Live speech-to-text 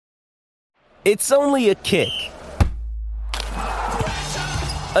It's only a kick,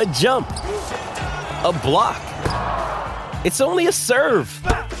 a jump, a block. It's only a serve.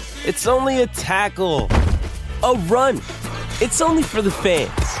 It's only a tackle, a run. It's only for the fans.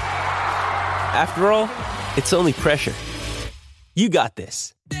 After all, it's only pressure. You got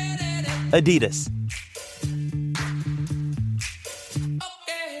this. Adidas.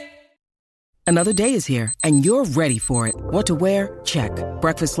 Another day is here, and you're ready for it. What to wear? Check.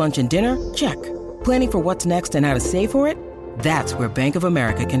 Breakfast, lunch, and dinner? Check. Planning for what's next and how to save for it? That's where Bank of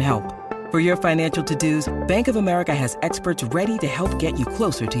America can help. For your financial to-dos, Bank of America has experts ready to help get you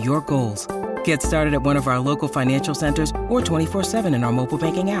closer to your goals. Get started at one of our local financial centers or 24/7 in our mobile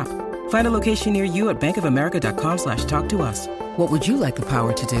banking app. Find a location near you at bankofamerica.com/talktous. What would you like the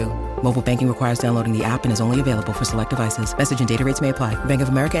power to do? Mobile banking requires downloading the app and is only available for select devices. Message and data rates may apply. Bank of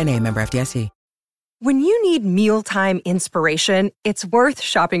America N.A., member FDIC. When you need mealtime inspiration, it's worth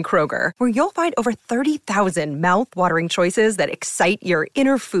shopping Kroger, where you'll find over 30,000 mouth-watering choices that excite your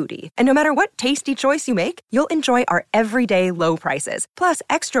inner foodie. And no matter what tasty choice you make, you'll enjoy our everyday low prices, plus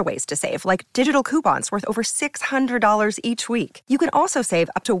extra ways to save, like digital coupons worth over $600 each week. You can also save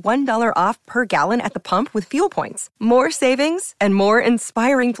up to $1 off per gallon at the pump with fuel points. More savings and more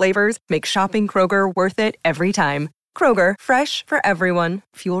inspiring flavors make shopping Kroger worth it every time. Kroger, fresh for everyone.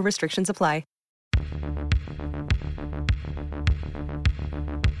 Fuel restrictions apply.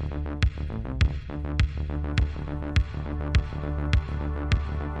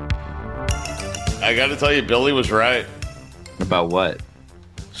 I got to tell you, Billy was right. About what?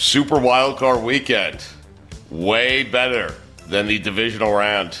 Super Wildcard Weekend. Way better than the divisional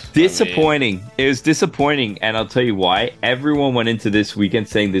round. Disappointing. It was disappointing, and I'll tell you why. Everyone went into this weekend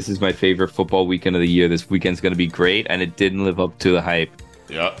saying this is my favorite football weekend of the year. This weekend's going to be great, and it didn't live up to the hype.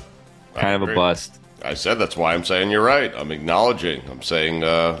 Yep. Kind of a bust. I said that's why I'm saying you're right. I'm acknowledging. I'm saying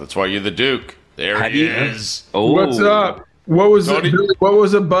that's why you're the Duke. There he is. Oh. What's up? What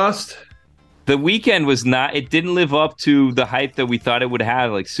was a bust? The weekend was not, it didn't live up to the hype that we thought it would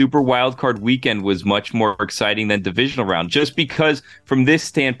have. Like, Super Wildcard Weekend was much more exciting than divisional round, just because from this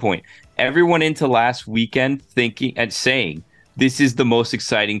standpoint, everyone into last weekend thinking and saying this is the most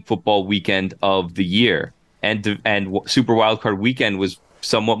exciting football weekend of the year. And Super Wildcard Weekend was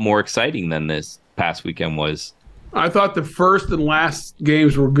somewhat more exciting than this past weekend was. I thought the first and last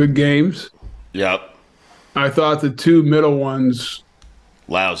games were good games. Yep. I thought the two middle ones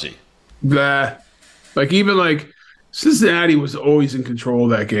lousy. Even Cincinnati was always in control of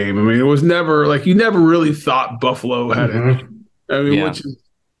that game. I mean, it was never you never really thought Buffalo had it. I mean,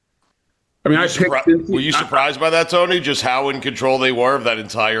 were you surprised by that, Tony? Just how in control they were of that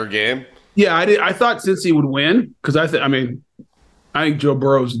entire game? Yeah, I did. I thought Cincy would win because I think Joe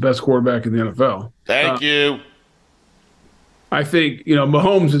Burrow is the best quarterback in the NFL. Thank you. I think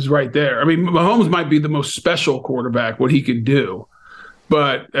Mahomes is right there. I mean, Mahomes might be the most special quarterback, what he could do.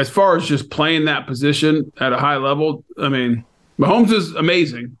 But as far as just playing that position at a high level, I mean, Mahomes is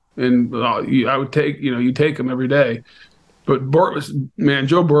amazing, and I would take you take him every day. But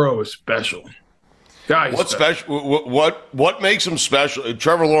Joe Burrow is special. What's special? What makes him special?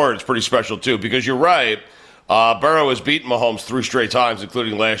 Trevor Lawrence pretty special too, because you're right. Burrow has beaten Mahomes 3 straight times,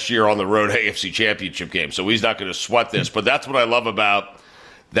 including last year on the road AFC Championship game. So he's not going to sweat this. But that's what I love about.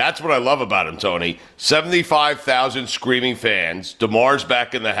 That's what I love about him, Tony. 75,000 screaming fans. DeMar's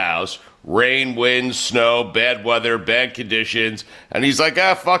back in the house. Rain, wind, snow, bad weather, bad conditions. And he's like,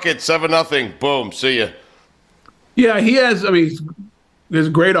 fuck it, 7-0. Boom, see ya. Yeah, he has a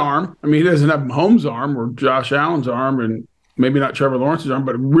great arm. I mean, he doesn't have Mahomes' arm or Josh Allen's arm and maybe not Trevor Lawrence's arm,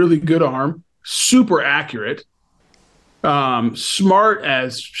 but a really good arm. Super accurate. Smart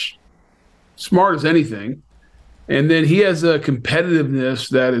as anything. And then he has a competitiveness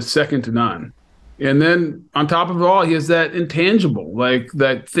that is second to none. And then on top of it all, he has that intangible,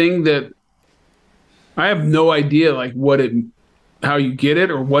 that thing that I have no idea how you get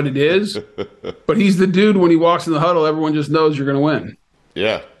it or what it is. But he's the dude when he walks in the huddle, everyone just knows you're going to win.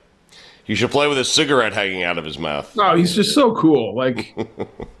 Yeah. He should play with a cigarette hanging out of his mouth. Oh, he's just so cool. I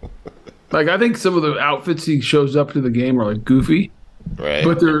think some of the outfits he shows up to the game are goofy. Right.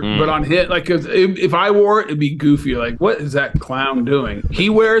 But but on hit, if I wore it, it'd be goofy. What is that clown doing? He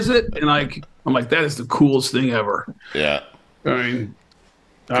wears it, and I'm like, that is the coolest thing ever. Yeah. I mean,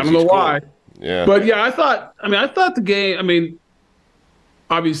 I don't know why. Yeah. But yeah, I thought the game.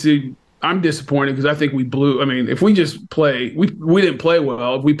 Obviously, I'm disappointed because I think we blew. If we just play, we didn't play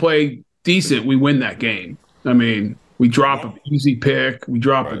well. If we play decent, we win that game. We drop an easy pick, we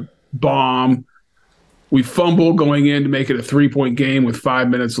drop a bomb. We fumble going in to make it a 3-point game with 5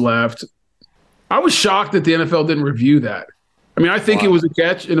 minutes left. I was shocked that the NFL didn't review that. I mean, I think it was a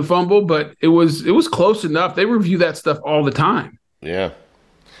catch and a fumble, but it was close enough. They review that stuff all the time. Yeah.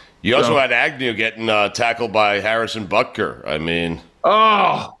 You also had Agnew getting tackled by Harrison Butker. I mean.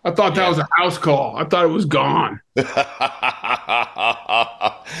 Oh, I thought that was a house call. I thought it was gone.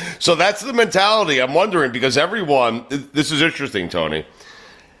 So that's the mentality. I'm wondering because everyone, this is interesting, Tony.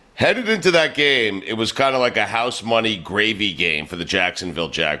 Headed into that game, it was kind of like a house money gravy game for the Jacksonville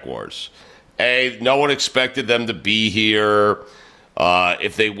Jaguars. No one expected them to be here.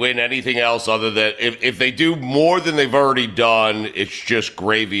 If they win anything else other than if they do more than they've already done, it's just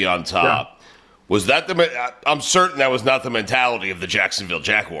gravy on top. Yeah. Was that I'm certain that was not the mentality of the Jacksonville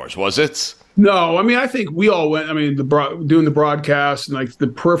Jaguars, was it? No, I mean, I think we all went. I mean, doing the broadcast and like the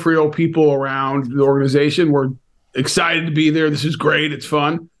peripheral people around the organization were excited to be there. This is great. It's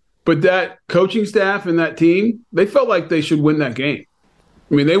fun. But that coaching staff and that team, they felt like they should win that game.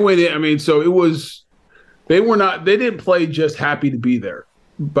 I mean, they went in. I mean, so it was. They didn't play just happy to be there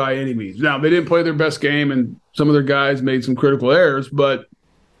by any means. Now, they didn't play their best game, and some of their guys made some critical errors. But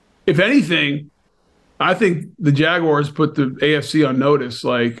if anything, I think the Jaguars put the AFC on notice.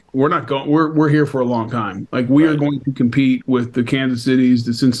 Like, we're here for a long time. Like, we are going to compete with the Kansas Cities,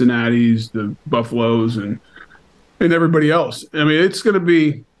 the Cincinnatis, the Buffaloes, and everybody else. I mean, it'll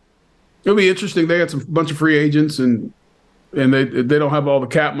be interesting. They got bunch of free agents, and they don't have all the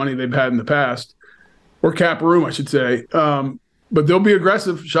cap money they've had in the past. Or cap room, I should say. But they'll be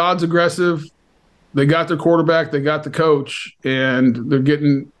aggressive. Shad's aggressive. They got their quarterback. They got the coach. And they're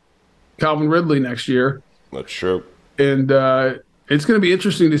getting Calvin Ridley next year. That's true. And it's going to be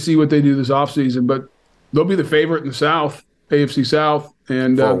interesting to see what they do this offseason. But they'll be the favorite in the South, AFC South.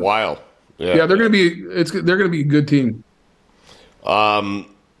 And for a while. Yeah, they're going to be a good team.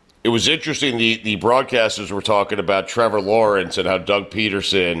 It was interesting. The broadcasters were talking about Trevor Lawrence and how Doug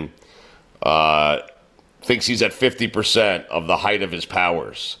Peterson thinks he's at 50% of the height of his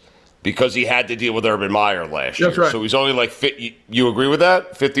powers because he had to deal with Urban Meyer last year. That's right. So he's only like you agree with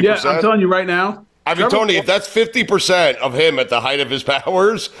that? 50%? Yeah, I'm telling you right now. I mean, Tony, if that's 50% of him at the height of his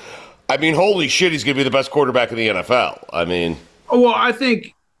powers, I mean, holy shit, he's going to be the best quarterback in the NFL. I mean, well, I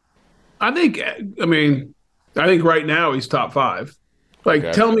think right now he's top 5. Like,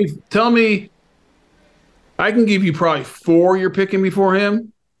 okay. Tell me, I can give you probably 4 you're picking before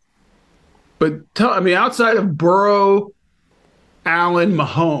him. But outside of Burrow, Allen,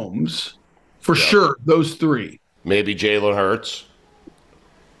 Mahomes, for sure, those 3. Maybe Jalen Hurts.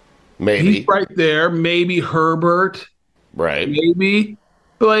 Maybe. He's right there. Maybe Herbert. Right. Maybe.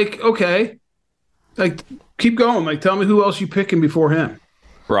 Like, okay. Like, keep going. Like, tell me who else you picking before him.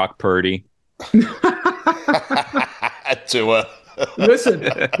 Brock Purdy. Tua. Listen,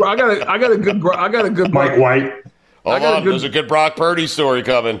 I got a good Mike White. Hold on, there's a good Brock Purdy story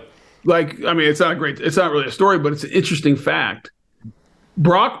coming. Like, I mean, it's not really a story, but it's an interesting fact.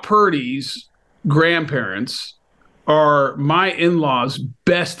 Brock Purdy's grandparents are my in-laws'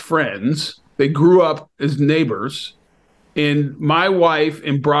 best friends. They grew up as neighbors. And my wife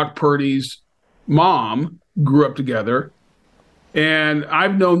and Brock Purdy's mom grew up together. And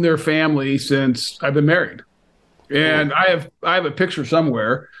I've known their family since I've been married. And I have a picture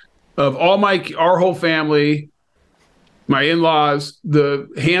somewhere of our whole family, my in-laws, the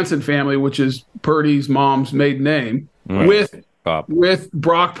Hanson family, which is Purdy's mom's maiden name, with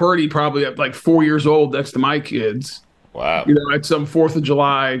Brock Purdy probably at like 4 years old next to my kids. Wow. At some 4th of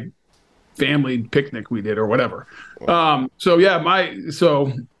July family picnic we did or whatever. Wow.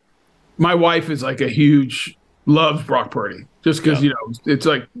 My wife is like loves Brock Purdy just because, it's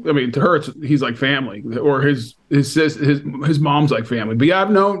like, I mean, to her, he's like family, or his mom's like family. But yeah, I've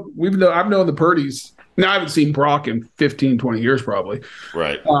known the Purdys. Now I haven't seen Brock in 15, 20 years probably.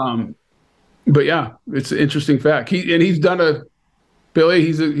 Right. But yeah, it's an interesting fact. He's done a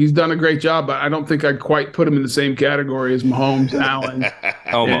great job, but I don't think I'd quite put him in the same category as Mahomes, Allen.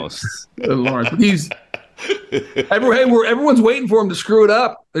 Almost. And Lawrence. Everyone's waiting for him to screw it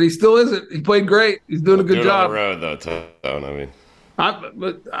up, but he still isn't. He played great. He's doing a good job. On the road, though, Tone.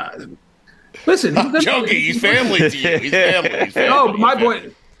 Listen. I'm joking. He's family to you. He's family. No, my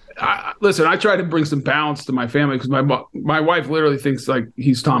point. Listen, I try to bring some balance to my family because my wife literally thinks like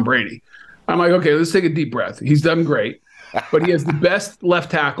he's Tom Brady. I'm like, okay, let's take a deep breath. He's done great, but he has the best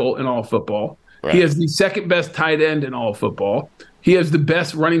left tackle in all football. Right. He has the second best tight end in all football. He has the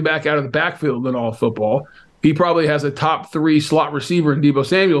best running back out of the backfield in all football. He probably has a top 3 slot receiver in Deebo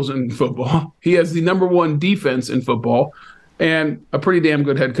Samuels in football. He has the number 1 defense in football and a pretty damn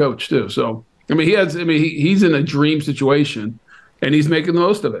good head coach too. So, he's in a dream situation and he's making the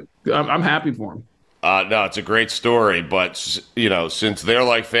most of it. I'm happy for him. No, it's a great story, but since they're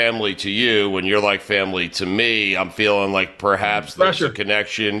like family to you and you're like family to me, I'm feeling like perhaps there's a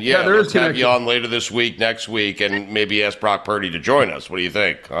connection. Yeah, there is let's have you on later this week, next week, and maybe ask Brock Purdy to join us. What do you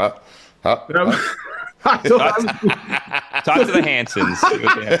think? Huh? Talk to the Hansons. See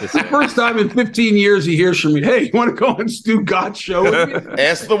what they have to say. First time in 15 years he hears from me, hey, you want to go on Stu Gott's show with me?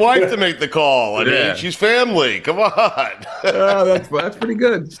 Ask the wife to make the call. I mean, she's family. Come on. That's pretty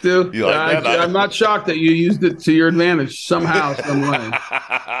good, Stu. Like that? I'm not shocked that you used it to your advantage somehow, some way.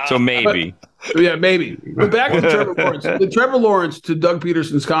 So maybe. Yeah, maybe. But back to Trevor Lawrence. Trevor Lawrence, to Doug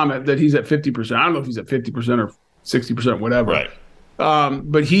Peterson's comment that he's at 50%. I don't know if he's at 50% or 60%, whatever. Right.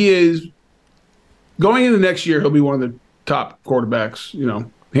 But he is going into next year. He'll be one of the top quarterbacks.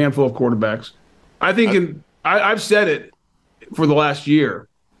 Handful of quarterbacks. I think. I've said it for the last year,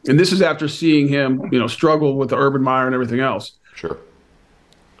 and this is after seeing him, struggle with the Urban Meyer and everything else. Sure.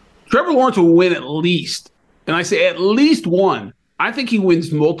 Trevor Lawrence will win at least, and I say at least one. I think he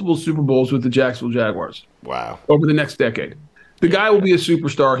wins multiple Super Bowls with the Jacksonville Jaguars. Wow. Over the next decade. The guy will be a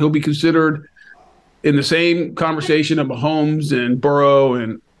superstar. He'll be considered in the same conversation of Mahomes and Burrow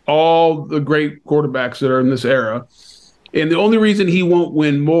and all the great quarterbacks that are in this era. And the only reason he won't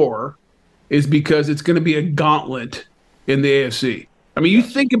win more is because it's going to be a gauntlet in the AFC. I mean, you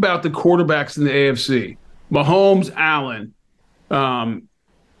think about the quarterbacks in the AFC. Mahomes, Allen,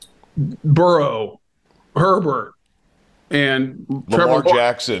 Burrow, Herbert, and Lamar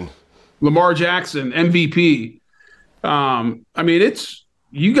Jackson, MVP.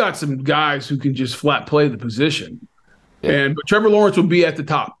 You got some guys who can just flat play the position. Yeah. But Trevor Lawrence will be at the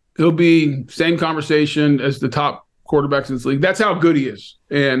top. He'll be same conversation as the top quarterbacks in this league. That's how good he is.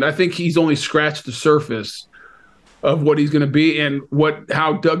 And I think he's only scratched the surface of what he's going to be and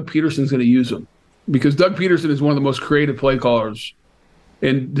how Doug Peterson's going to use him. Because Doug Peterson is one of the most creative play callers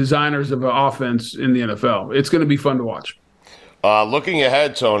and designers of an offense in the NFL. It's going to be fun to watch. Looking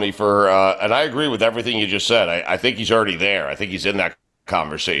ahead, Tony, and I agree with everything you just said. I think he's already there. I think he's in that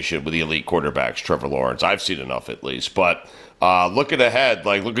conversation with the elite quarterbacks, Trevor Lawrence. I've seen enough at least. But looking ahead,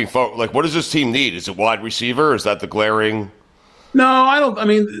 looking forward, what does this team need? Is it wide receiver? Is that the glaring? No, I don't.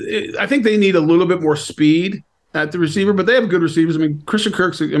 I think they need a little bit more speed at the receiver, but they have good receivers. Christian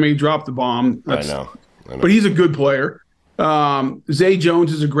Kirk's, he dropped the bomb. I know. But he's a good player. Zay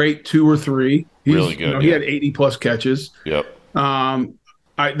Jones is a great 2 or 3. He's really good. He had 80-plus catches. Yep.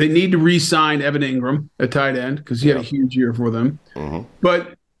 They need to re-sign Evan Ingram at tight end because he had a huge year for them. Mm-hmm.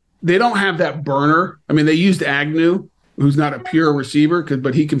 But they don't have that burner. They used Agnew, who's not a pure receiver,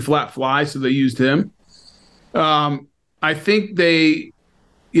 but he can flat fly, so they used him. I think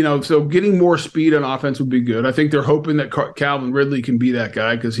so getting more speed on offense would be good. I think they're hoping that Calvin Ridley can be that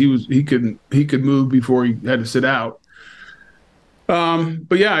guy because he could move before he had to sit out.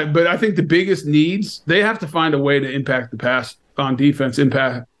 But I think the biggest needs, they have to find a way to impact the pass on defense,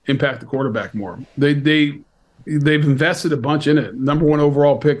 impact the quarterback more. They've invested a bunch in it. Number 1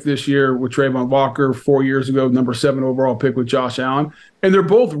 overall pick this year with Trayvon Walker, 4 years ago, number 7 overall pick with Josh Allen. And they're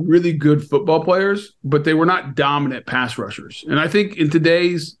both really good football players, but they were not dominant pass rushers. And I think in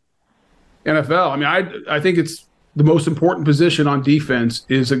today's NFL, I think it's the most important position on defense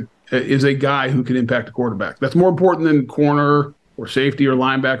is a guy who can impact a quarterback. That's more important than corner or safety or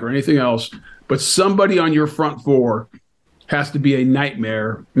linebacker or anything else. But somebody on your front four has to be a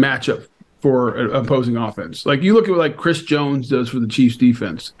nightmare matchup for an opposing offense. You look at what Chris Jones does for the Chiefs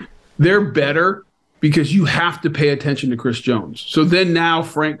defense. They're better because you have to pay attention to Chris Jones. So then now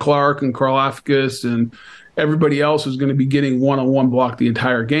Frank Clark and Karlaftis and everybody else is going to be getting one-on-one block the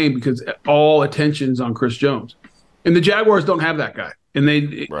entire game because all attention's on Chris Jones. And the Jaguars don't have that guy. And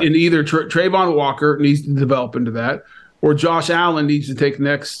either Trayvon Walker needs to develop into that, or Josh Allen needs to take the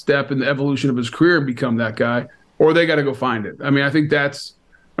next step in the evolution of his career and become that guy, or they got to go find it. I think that's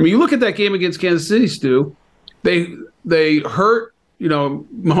 – you look at that game against Kansas City, Stu. They hurt –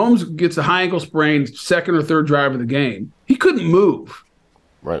 Mahomes gets a high ankle sprain second or third drive of the game. He couldn't move.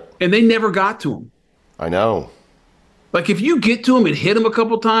 Right. And they never got to him. I know. If you get to him and hit him a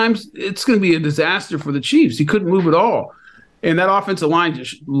couple times, it's going to be a disaster for the Chiefs. He couldn't move at all. And that offensive line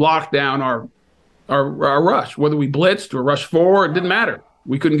just locked down our rush. Whether we blitzed or rushed forward, it didn't matter.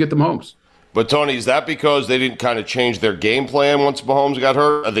 We couldn't get the Mahomes. But, Tony, is that because they didn't kind of change their game plan once Mahomes got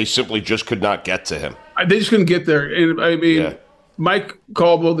hurt, or they simply just could not get to him? They just couldn't get there. And Mike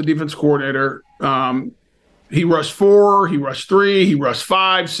Caldwell, the defense coordinator, he rushed 4, he rushed 3, he rushed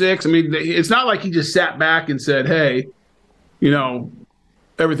 5, 6. It's not like he just sat back and said, hey,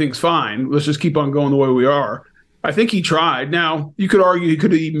 everything's fine. Let's just keep on going the way we are. I think he tried. Now, you could argue he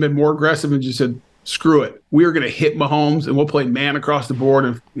could have even been more aggressive and just said, screw it. We're going to hit Mahomes, and we'll play man across the board.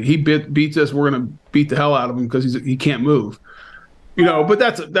 If he beats us, we're going to beat the hell out of him because he can't move. But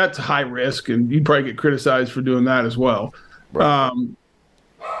that's high risk, and you'd probably get criticized for doing that as well. Right.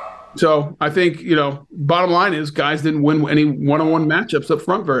 So I think, bottom line is guys didn't win any one-on-one matchups up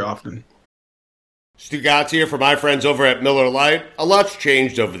front very often. Stu Gatz here for my friends over at Miller Lite. A lot's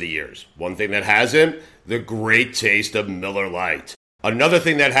changed over the years. One thing that hasn't, the great taste of Miller Lite. Another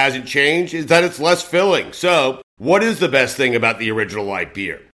thing that hasn't changed is that it's less filling. So, what is the best thing about the original light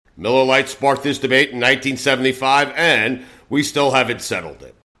beer? Miller Lite sparked this debate in 1975, and we still haven't settled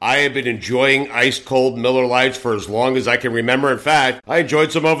it. I have been enjoying ice-cold Miller Lites for as long as I can remember. In fact, I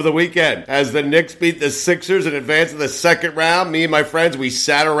enjoyed some over the weekend. As the Knicks beat the Sixers in advance of the second round, me and my friends, we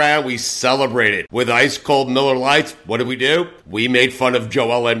sat around, we celebrated with ice-cold Miller Lites. What did we do? We made fun of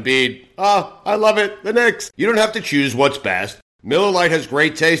Joel Embiid. Oh, I love it, the Knicks. You don't have to choose what's best. Miller Lite has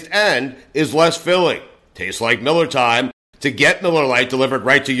great taste and is less filling. Tastes like Miller time. To get Miller Lite delivered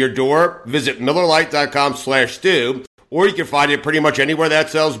right to your door, visit MillerLite.com/stew. Or you can find it pretty much anywhere that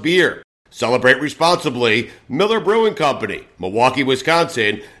sells beer. Celebrate responsibly. Miller Brewing Company, Milwaukee,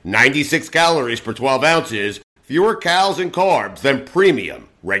 Wisconsin, 96 calories per 12 ounces, fewer calories and carbs than premium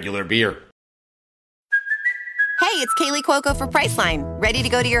regular beer. Hey, it's Kaylee Cuoco for Priceline. Ready to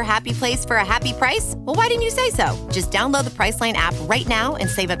go to your happy place for a happy price? Well, why didn't you say so? Just download the Priceline app right now and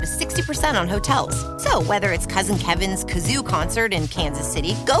save up to 60% on hotels. So whether it's Cousin Kevin's Kazoo Concert in Kansas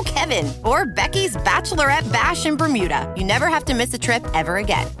City, go Kevin, or Becky's Bachelorette Bash in Bermuda, you never have to miss a trip ever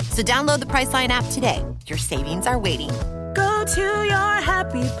again. So download the Priceline app today. Your savings are waiting. Go to your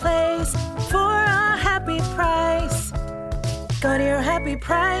happy place for a happy price. Go to your happy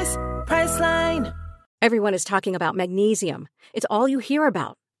price, Priceline. Everyone is talking about magnesium. It's all you hear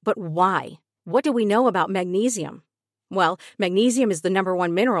about. But why? What do we know about magnesium? Well, magnesium is the number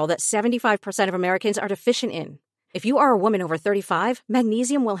one mineral that 75% of Americans are deficient in. If you are a woman over 35,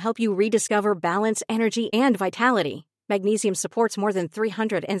 magnesium will help you rediscover balance, energy, and vitality. Magnesium supports more than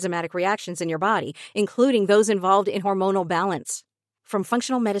 300 enzymatic reactions in your body, including those involved in hormonal balance. From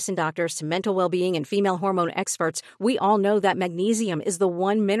functional medicine doctors to mental well-being and female hormone experts, we all know that magnesium is the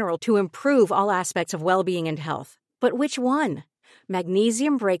one mineral to improve all aspects of well-being and health. But which one?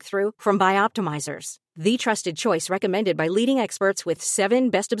 Magnesium Breakthrough from Bioptimizers, the trusted choice recommended by leading experts with 7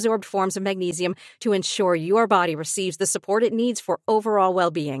 best-absorbed forms of magnesium to ensure your body receives the support it needs for overall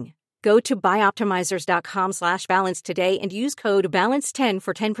well-being. Go to bioptimizers.com/balance today and use code BALANCE10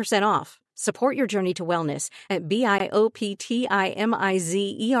 for 10% off. Support your journey to wellness at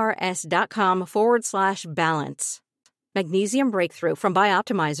bioptimizers.com/balance. Magnesium Breakthrough from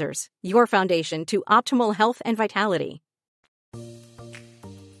Bioptimizers, your foundation to optimal health and vitality.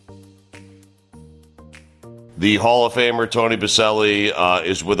 The Hall of Famer Tony Boselli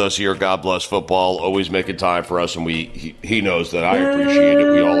is with us here. God bless football. Always making time for us, and he knows that I appreciate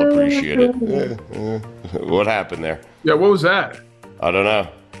it. We all appreciate it. What happened there? Yeah, what was that? I don't know.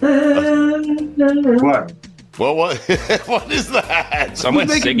 What? Well, what? What is that? Someone's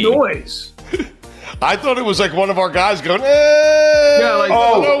making singing. Noise. I thought it was like one of our guys going, eh. Yeah, like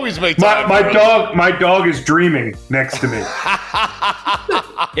always make time. My dog is dreaming next to me.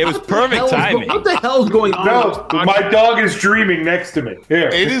 It was perfect timing. What the hell's going on? No, my dog is dreaming next to me. Here.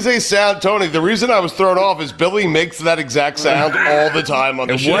 It is a sound, Tony. The reason I was thrown off is Billy makes that exact sound all the time on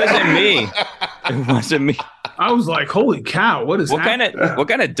the show. It wasn't me. It wasn't me. I was like, holy cow, what is happening? What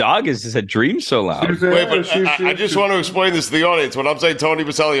kind of dog is this that dreams so loud? Wait, but I just want to explain this to the audience. When I'm saying Tony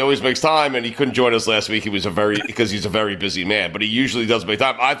Boselli always makes time, and he couldn't join us last week, because he's a very busy man, but he usually does make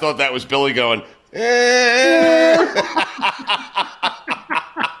time. I thought that was Billy going,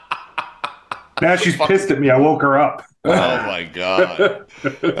 Now she's pissed at me. I woke her up. Oh my God.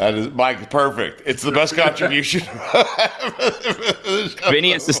 That is Mike, perfect. It's the best contribution.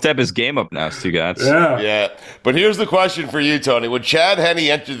 Vinny has to step his game up now, Stu Gatz. Yeah. But here's the question for you, Tony. When Chad Henne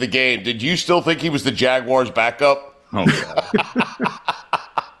entered the game, did you still think he was the Jaguars' backup? Oh,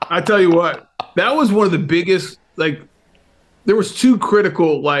 I tell you what, that was one of the biggest, there was 2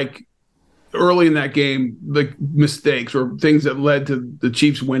 critical, early in that game, mistakes or things that led to the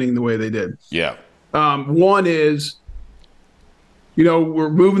Chiefs winning the way they did. Yeah. One is, we're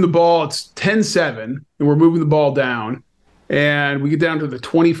moving the ball. It's 10-7, and we're moving the ball down. And we get down to the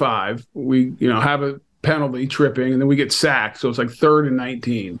 25. We, have a penalty, tripping, and then we get sacked. So it's 3rd and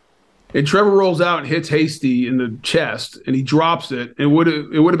 19. And Trevor rolls out and hits Hasty in the chest, and he drops it. And it would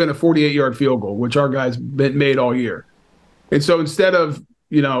have been a 48-yard field goal, which our guys made all year. And so instead of,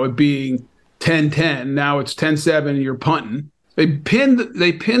 it being 10-10, now it's 10-7, and you're punting. They pin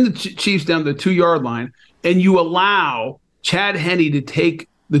the Chiefs down the 2-yard line, and you allow Chad Henne to take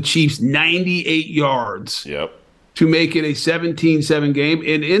the Chiefs 98 yards Yep. to make it a 17-7 game.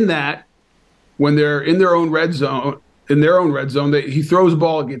 And in that, when they're in their own red zone, he throws a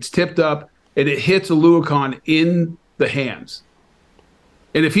ball, it gets tipped up, and it hits Oluokun in the hands.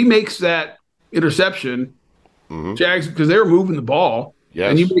 And if he makes that interception, Jags, because they were moving the ball,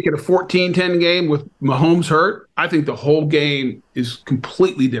 and you make it a 14-10 game with Mahomes hurt, I think the whole game is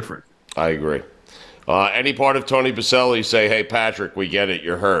completely different. I agree. Any part of Tony Baselli say, hey, Patrick, we get it.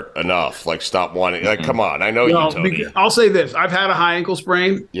 You're hurt. Enough. Like, stop wanting. Like, come on. I know you, Tony. I'll say this. I've had a high ankle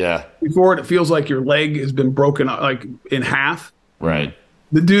sprain. Yeah. Before, it feels like your leg has been broken like in half. Right.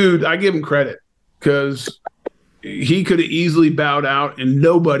 The dude, I give him credit because he could have easily bowed out and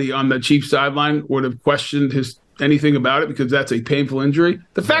nobody on the Chiefs sideline would have questioned anything about it because that's a painful injury.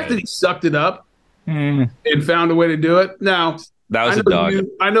 The fact that he sucked it up and found a way to do it. Now, that was a dog.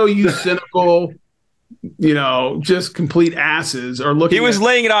 I know you cynical, just complete asses are looking. He was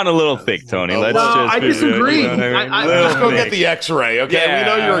laying it on a little thick, Tony. I disagree. Let's go get the X-ray, okay? Yeah, we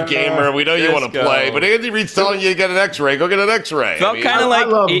know you're a gamer. We know you want to play. But Andy Reid's telling you to get an X-ray. Go get an X-ray. Felt kind of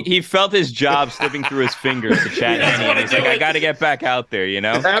like he felt his job slipping through his fingers to Chad Henne. And he's like, I got to get back out there,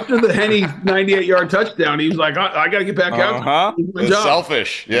 After the Henne 98-yard touchdown, he was like, I got to get back out there. It's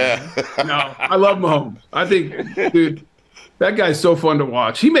selfish. Yeah. No, I love Mahomes. I think, dude, that guy's so fun to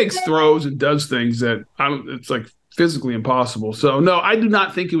watch. He makes throws and does things that it's like physically impossible. So, no, I do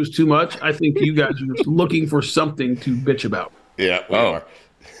not think it was too much. I think you guys are just looking for something to bitch about. Yeah, we are.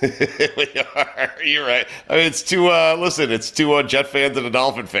 We are. You're right. I mean, it's two. It's two Jet fans and a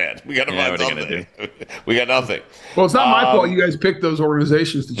Dolphin fan. We got to find something. We got nothing. Well, it's not my fault you guys picked those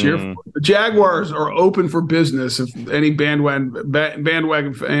organizations to cheer for. The Jaguars are open for business if any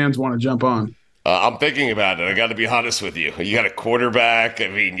bandwagon fans want to jump on. I'm thinking about it. I got to be honest with you. You got a quarterback. I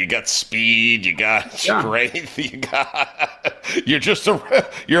mean, you got speed. You got strength.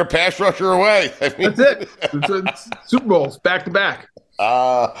 You're a pass rusher away. I mean, that's it. It's Super Bowls back to back.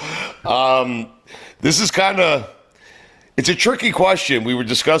 This is it's a tricky question. We were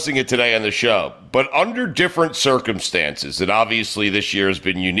discussing it today on the show, but under different circumstances, and obviously this year has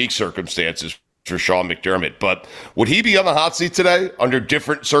been unique circumstances for Sean McDermott, but would he be on the hot seat today under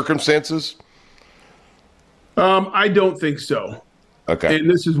different circumstances? I don't think so. Okay. And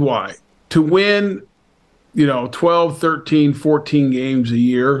this is why. To win, 12, 13, 14 games a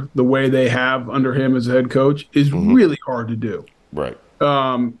year, the way they have under him as a head coach, is really hard to do. Right.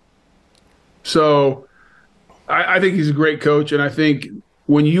 So I think he's a great coach, and I think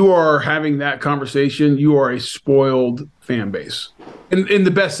when you are having that conversation, you are a spoiled fan base. In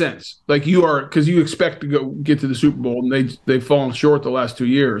the best sense. Like you are, because you expect to get to the Super Bowl, and they've fallen short the last 2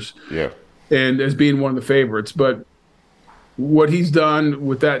 years. Yeah. And as being one of the favorites. But what he's done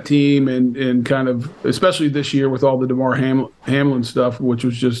with that team and kind of, especially this year with all the Damar Hamlin stuff, which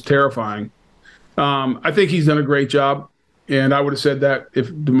was just terrifying, I think he's done a great job. And I would have said that if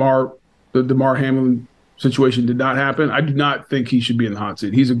the Damar Hamlin situation did not happen, I do not think he should be in the hot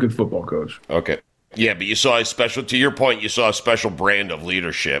seat. He's a good football coach. Okay. Yeah, but you saw to your point, you saw a special brand of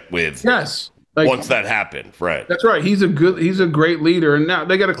leadership with. Yes. Once that happened, right? That's right. He's a great leader, and now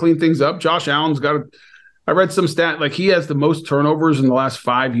they got to clean things up. Josh Allen's got to. I read some stat like he has the most turnovers in the last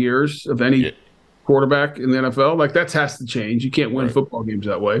 5 years of any quarterback in the NFL. Like that has to change. You can't win football games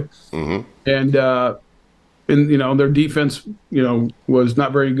that way. Mm-hmm. And their defense, was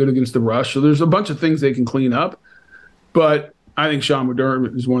not very good against the rush. So there's a bunch of things they can clean up. But I think Sean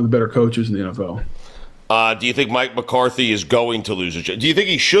McDermott is one of the better coaches in the NFL. Do you think Mike McCarthy is going to lose his job? Do you think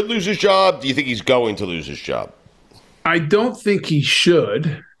he should lose his job? Do you think he's going to lose his job? I don't think he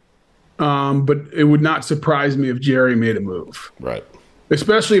should, but it would not surprise me if Jerry made a move. Right.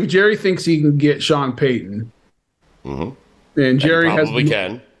 Especially if Jerry thinks he can get Sean Payton. Mm-hmm. And Jerry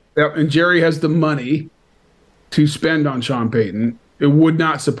and Jerry has the money to spend on Sean Payton. It would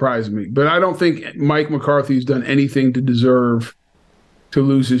not surprise me. But I don't think Mike McCarthy's done anything to deserve to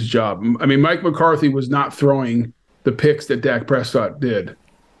lose his job. I mean, Mike McCarthy was not throwing the picks that Dak Prescott did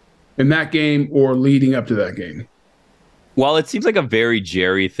in that game or leading up to that game. While it seems like a very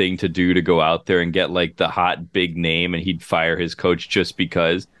Jerry thing to do to go out there and get like the hot big name and he'd fire his coach just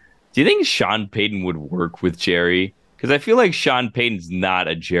because, do you think Sean Payton would work with Jerry? Because I feel like Sean Payton's not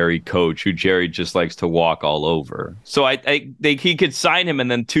a Jerry coach who Jerry just likes to walk all over. So I think he could sign him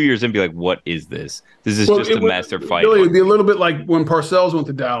and then 2 years and be like, what is this? This is just a master fight. Really, it would be a little bit like when Parcells went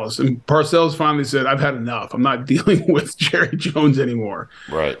to Dallas and Parcells finally said, I've had enough. I'm not dealing with Jerry Jones anymore.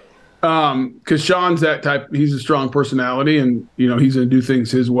 Right. Because Sean's that type. He's a strong personality and, he's going to do things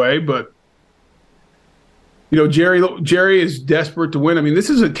his way. But Jerry is desperate to win. I mean, this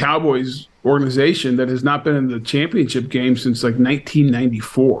is a Cowboys organization that has not been in the championship game since like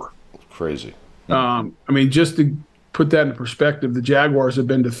 1994. Crazy. I mean, just to put that in perspective, the Jaguars have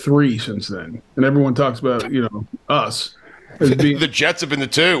been to 3 since then, and everyone talks about us. The Jets have been to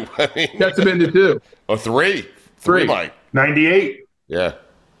 2. I mean, Jets have been to 2 or 3. 3, Mike. 98. Yeah.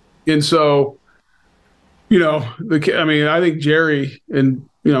 And so, I think Jerry, and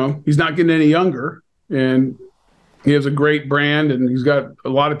he's not getting any younger, and he has a great brand, and he's got a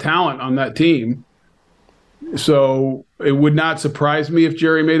lot of talent on that team. So it would not surprise me if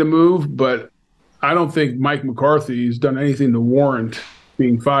Jerry made a move, but I don't think Mike McCarthy has done anything to warrant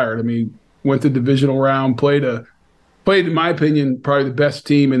being fired. I mean, went the divisional round, played, in my opinion, probably the best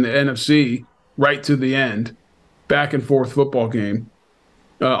team in the NFC right to the end, back and forth football game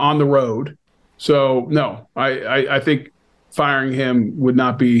on the road. So, no, I think firing him would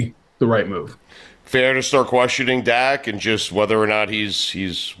not be the right move. Fair to start questioning Dak and just whether or not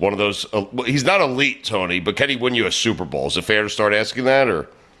he's one of those. He's not elite, Tony, but can he win you a Super Bowl? Is it fair to start asking that, or?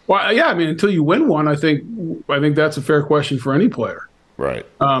 Well, yeah, I mean, until you win one, I think that's a fair question for any player, right?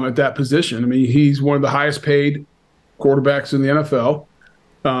 At that position, I mean, he's one of the highest paid quarterbacks in the NFL.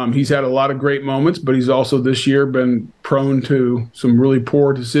 He's had a lot of great moments, but he's also this year been prone to some really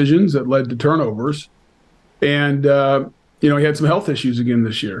poor decisions that led to turnovers, and he had some health issues again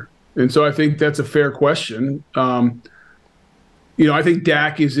this year. And so I think that's a fair question. I think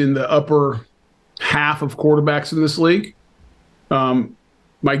Dak is in the upper half of quarterbacks in this league.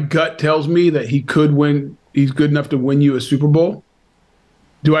 My gut tells me that he could win. He's good enough to win you a Super Bowl.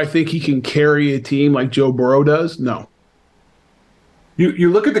 Do I think he can carry a team like Joe Burrow does? No.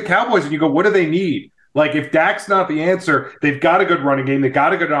 You look at the Cowboys and you go, what do they need? Like, if Dak's not the answer, they've got a good running game. They've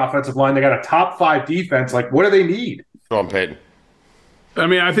got a good offensive line. They got a top 5 defense. Like, what do they need? Sean Payton. I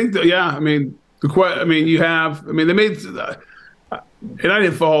mean, I think you have. I mean, they made, and I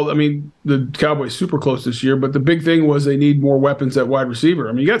didn't follow. I mean, the Cowboys super close this year, but the big thing was they need more weapons at wide receiver.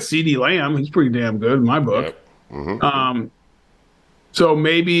 I mean, you got CeeDee Lamb; he's pretty damn good in my book. Yep. Mm-hmm. So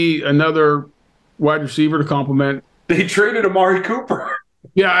maybe another wide receiver to complement. They traded Amari Cooper.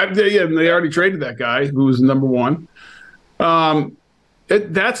 Yeah, they already traded that guy who was number 1.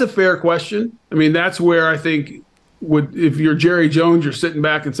 That's a fair question. I mean, that's where I think. If you're Jerry Jones, you're sitting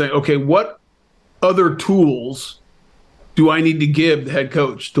back and saying, okay, what other tools do I need to give the head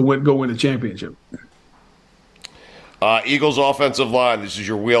coach to go win a championship? Eagles offensive line. This is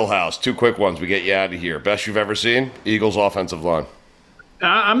your wheelhouse. 2 quick ones. We get you out of here. Best you've ever seen? Eagles offensive line.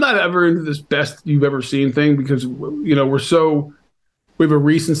 I'm not ever into this best you've ever seen thing because, we have a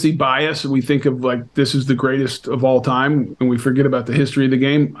recency bias and we think of like this is the greatest of all time and we forget about the history of the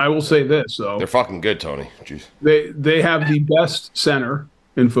game. I will say this, though. They're fucking good, Tony. Jeez. They have the best center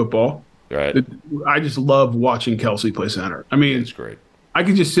in football. Right. I just love watching Kelsey play center. I mean, it's great. I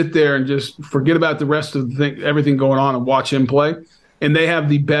could just sit there and just forget about the rest of the thing, everything going on and watch him play. And they have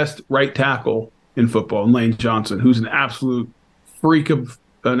the best right tackle in football, Lane Johnson, who's an absolute freak of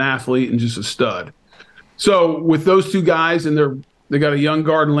an athlete and just a stud. So with those 2 guys and they got a young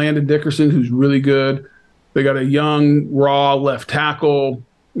guard in Landon Dickerson who's really good. They got a young, raw left tackle.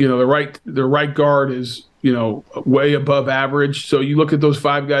 Their right guard is, way above average. So you look at those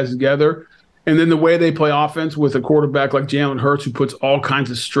 5 guys together, and then the way they play offense with a quarterback like Jalen Hurts who puts all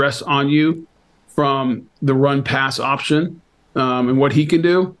kinds of stress on you from the run-pass option and what he can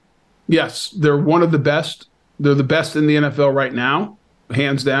do. Yes, they're one of the best. They're the best in the NFL right now,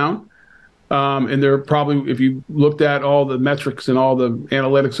 hands down. And they're probably, if you looked at all the metrics and all the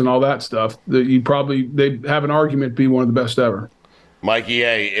analytics and all that stuff, they have an argument to be one of the best ever. Mikey,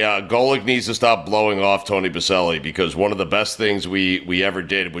 Golic needs to stop blowing off Tony Boselli because one of the best things we ever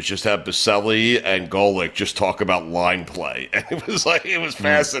did was just have Boselli and Golic just talk about line play. And it was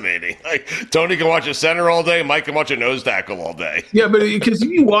fascinating. Like Tony can watch a center all day, Mike can watch a nose tackle all day. Yeah, but because if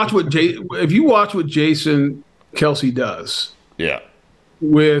you watch what Jason Kelsey does,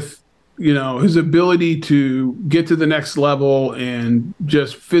 with his ability to get to the next level and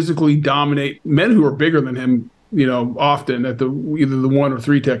just physically dominate men who are bigger than him, often at either the 1 or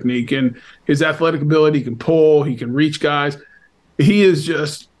 3 technique, and his athletic ability, he can pull, he can reach guys. He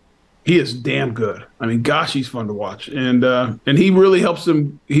is damn good. I mean, gosh, he's fun to watch. And he really helps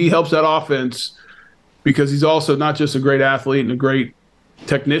them. He helps that offense because he's also not just a great athlete and a great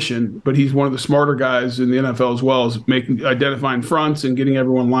technician, but he's one of the smarter guys in the NFL as well, as identifying fronts and getting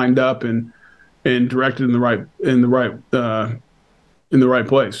everyone lined up and directed in the right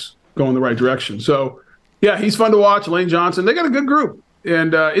place, going the right direction. So, yeah, he's fun to watch. Lane Johnson, they got a good group,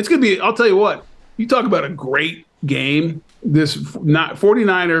 and it's gonna be. I'll tell you what, you talk about a great game. This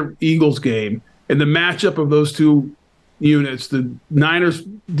 49er Eagles game, And the matchup of those two units, the Niners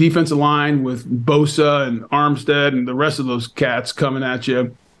defensive line with Bosa and Armstead and the rest of those cats coming at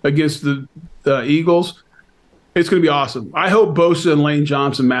you against the Eagles, it's going to be awesome. I hope Bosa and Lane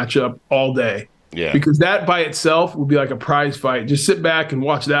Johnson match up all day. Yeah. Because that by itself would be like a prize fight. Just sit back and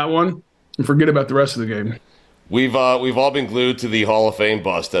watch that one and forget about the rest of the game. We've all been glued to the Hall of Fame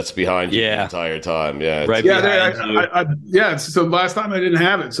bust that's behind you the entire time. Yeah. Right. Yeah. So last time I didn't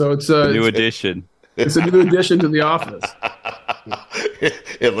have it. So it's a new addition. It's a new addition to the office.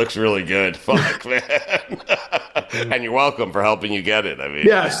 It looks really good. Fuck, man. And you're welcome for helping you get it. I mean,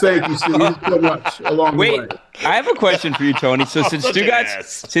 yes, thank you, Steve, so much along the way. I have a question for you, Tony. So since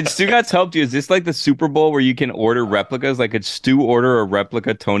Stugatz helped you, is this like the Super Bowl where you can order replicas? Like, could Stu order a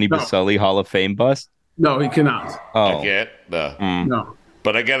replica Tony Baselli Hall of Fame bust? No, he cannot. I can't. No. No.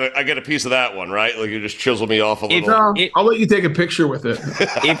 But I get a piece of that one, right? Like, you just chisel me off a little. I'll let you take a picture with it.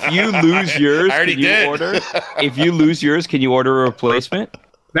 If you lose yours, I already did. If you lose yours, can you order a replacement?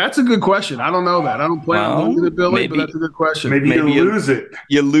 That's a good question. I don't know that. I don't plan on losing it, Billy, but that's a good question. Maybe you lose it.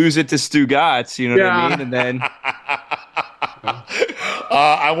 You lose it to Stugatz, you know what I mean? And then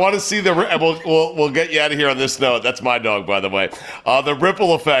I want to see we'll get you out of here on this note. That's my dog, by the way. The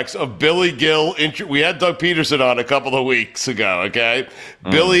ripple effects of Billy Gill. We had Doug Peterson on a couple of weeks ago, okay?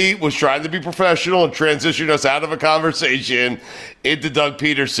 Billy was trying to be professional and transition us out of a conversation into Doug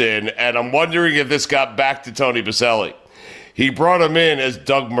Peterson, and I'm wondering if this got back to Tony Baselli. He brought him in as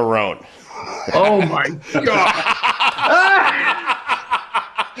Doug Marrone. Oh, my God.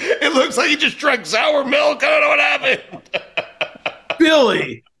 It looks like he just drank sour milk. I don't know what happened.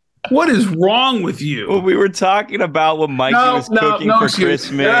 Billy, what is wrong with you? Well, we were talking about what Mikey was cooking for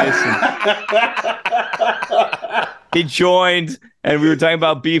Christmas. He joined, and we were talking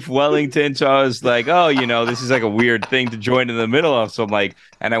about beef Wellington. So I was like, oh, this is like a weird thing to join in the middle of. So I'm like,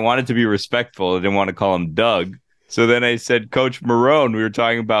 and I wanted to be respectful. I didn't want to call him Doug. So then I said, Coach Marrone, we were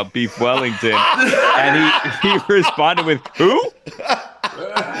talking about beef Wellington. And he responded with, who?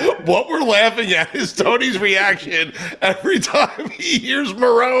 What we're laughing at is Tony's reaction every time he hears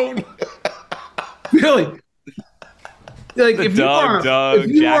Marrone. Billy, like if you were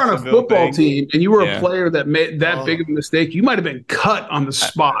on a football team and you were a player that made that big of a mistake, you might have been cut on the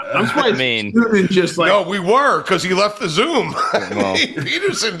spot. I'm surprised. No, we were because he left the Zoom. Well,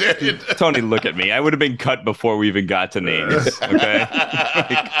 Peterson did. Tony, look at me. I would have been cut before we even got to names. Okay.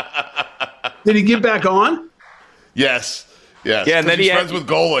 Did he get back on? Yes. Yes. Yeah, and then he's friends with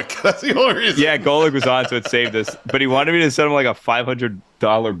Golick. That's the only reason. Yeah, Golick was on, so it saved us. But he wanted me to send him like a $500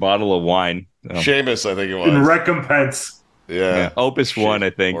 bottle of wine. Seamus, I think it was. In recompense. Yeah. Opus One,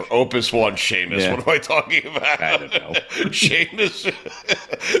 I think. Or Opus One, Seamus. Yeah. What am I talking about? I don't know. Seamus.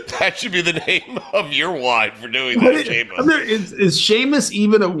 That should be the name of your wine for doing that, Seamus. Is Seamus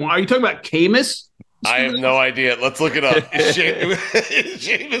even a wine? Are you talking about Camus? I have no idea. Let's look it up. Is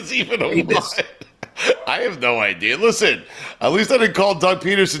Seamus even a wine? I have no idea. Listen, at least I didn't call Doug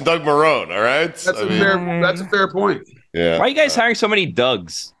Peterson Doug Marrone, all right? That's a fair point. Yeah. Why are you guys hiring so many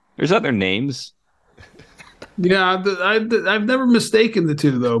Dougs? There's other names. Yeah, I've never mistaken the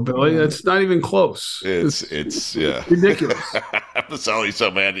two, though, Billy. It's not even close. It's ridiculous. Baselli's so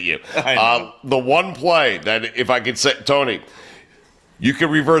mad at you. The one play that, if I could say, Tony, you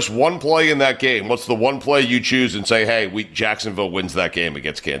could reverse one play in that game. What's the one play you choose and say, hey, Jacksonville wins that game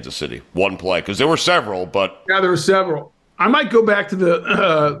against Kansas City? One play, because there were several, but yeah, there were several. I might go back to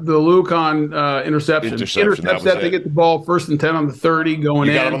the Lucan interception. Intercept that, they get the ball 1st and 10 on the 30 going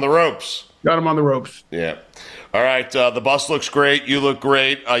in. You got him on the ropes. Got him on the ropes. Yeah. All right. The bus looks great. You look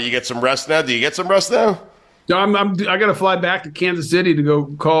great. You get some rest now. Do you get some rest now? No, I got to fly back to Kansas City to go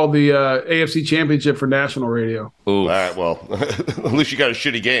call the AFC Championship for national radio. Ooh. All right. Well, at least you got a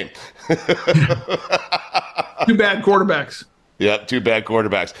shitty game. 2 bad quarterbacks. Yep, 2 bad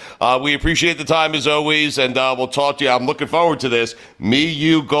quarterbacks. We appreciate the time as always, and we'll talk to you. I'm looking forward to this. Me,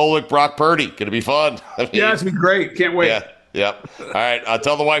 you, Golick, Brock Purdy. Going to be fun. Yeah, it's going to be great. Can't wait. Yeah. Yep. All right.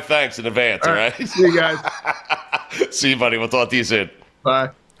 Tell the wife thanks in advance. All right. See you guys. See you, buddy. We'll talk to you soon.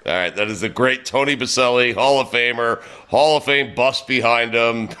 Bye. All right. That is the great Tony Baselli, Hall of Famer, Hall of Fame bust behind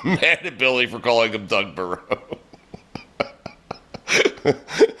him. Mad at Billy for calling him Doug Marrone.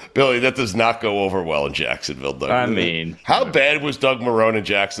 Billy, that does not go over well in Jacksonville, Doug. I mean, how bad was Doug Marrone in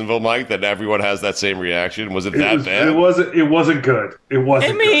Jacksonville, Mike, that everyone has that same reaction? Was it that bad? It wasn't good. It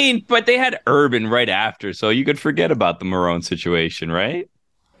wasn't. I mean, but they had Urban right after, so you could forget about the Marrone situation, right?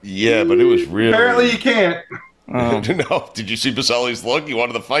 Yeah, but it was really. Apparently, you can't. Oh. No, did you see Baselli's look? He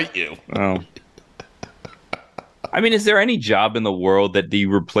wanted to fight you. Oh. I mean, is there any job in the world that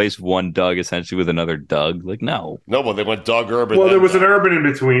you replace one Doug essentially with another Doug? Like, no. No, but they went Doug Urban. Well, there was an Urban in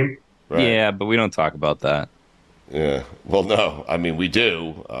between. Right? Yeah, but we don't talk about that. Yeah. Well, no. I mean, we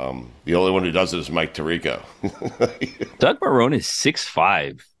do. The only one who does it is Mike Tirico. Doug Marrone is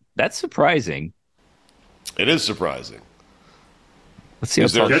 6'5". That's surprising. It is surprising. Let's see.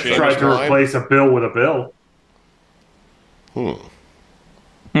 Jets tried to replace a Bill with a Bill.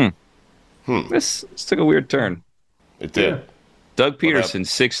 This took a weird turn. It did. Yeah. Doug Peterson,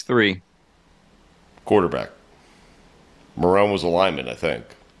 6'3". Quarterback. Marrone was a lineman, I think.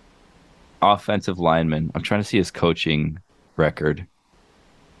 Offensive lineman. I'm trying to see his coaching record.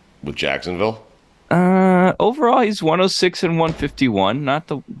 With Jacksonville? Overall, he's 106 and 151. Not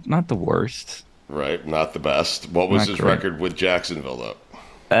the worst. Right, not the best. What was his record with Jacksonville, though?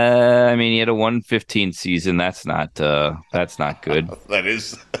 I mean, he had a 115 season. That's not good. That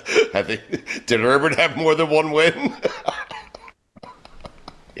is, I think. Did Urban have more than one win?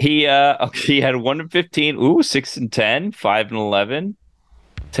 He had 115. Ooh, 6 and 10, 5 and 11,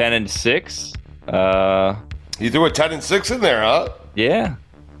 10 and 6. You threw a 10 and 6 in there, huh? Yeah,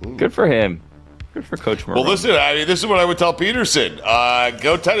 good for him. Good for Coach Marrone. Well, listen. I mean, this is what I would tell Peterson.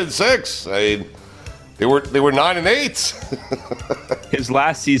 Go 10 and 6. I mean, they were 9 and 8. His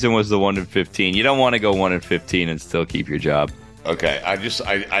last season was the 1 and 15. You don't want to go 1 and 15 and still keep your job. Okay,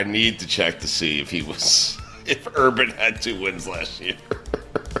 I need to check to see if Urban had 2 wins last year.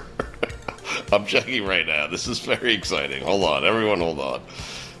 I'm checking right now. This is very exciting. Hold on, everyone, hold on.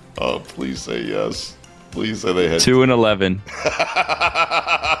 Oh, please say yes. Please say they had 2 and 11.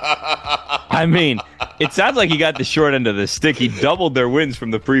 I mean, it sounds like he got the short end of the stick. He doubled their wins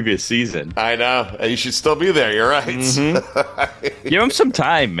from the previous season. I know. You should still be there. You're right. Mm-hmm. Give him some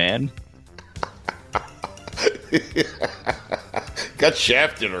time, man. Got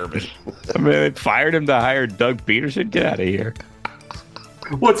shafted, Urban. I mean, they fired him to hire Doug Peterson. Get out of here.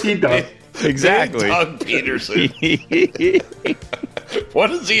 What's he done? Exactly. Doug Peterson. What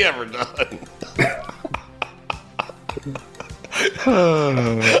has he ever done?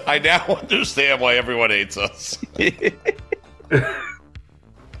 I now understand why everyone hates us.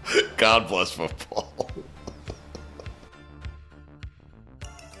 God bless football.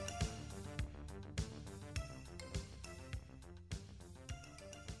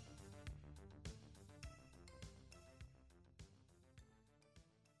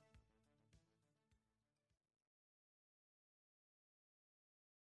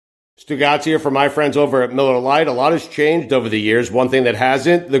 Stugotz here for my friends over at Miller Lite. A lot has changed over the years. One thing that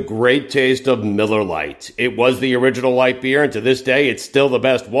hasn't, the great taste of Miller Lite. It was the original light beer, and to this day, it's still the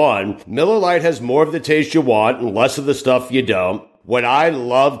best one. Miller Lite has more of the taste you want and less of the stuff you don't. What I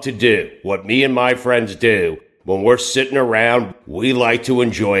love to do, what me and my friends do, when we're sitting around, we like to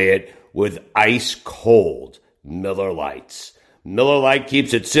enjoy it with ice cold Miller Lites. Miller Lite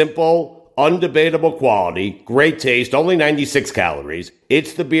keeps it simple, undebatable quality, great taste, only 96 calories.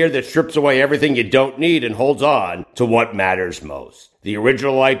 It's the beer that strips away everything you don't need and holds on to what matters most. The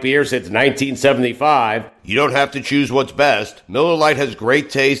original light beer since 1975. You don't have to choose what's best. Miller Lite has great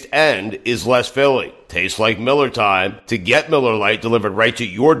taste and is less filling. Tastes like Miller time. To get Miller Lite delivered right to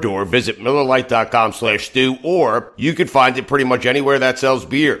your door, visit MillerLite.com/stew, or you can find it pretty much anywhere that sells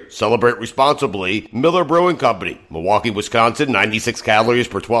beer. Celebrate responsibly. Miller Brewing Company, Milwaukee, Wisconsin, 96 calories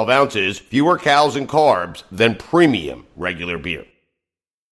per 12 ounces, fewer calories and carbs than premium regular beer.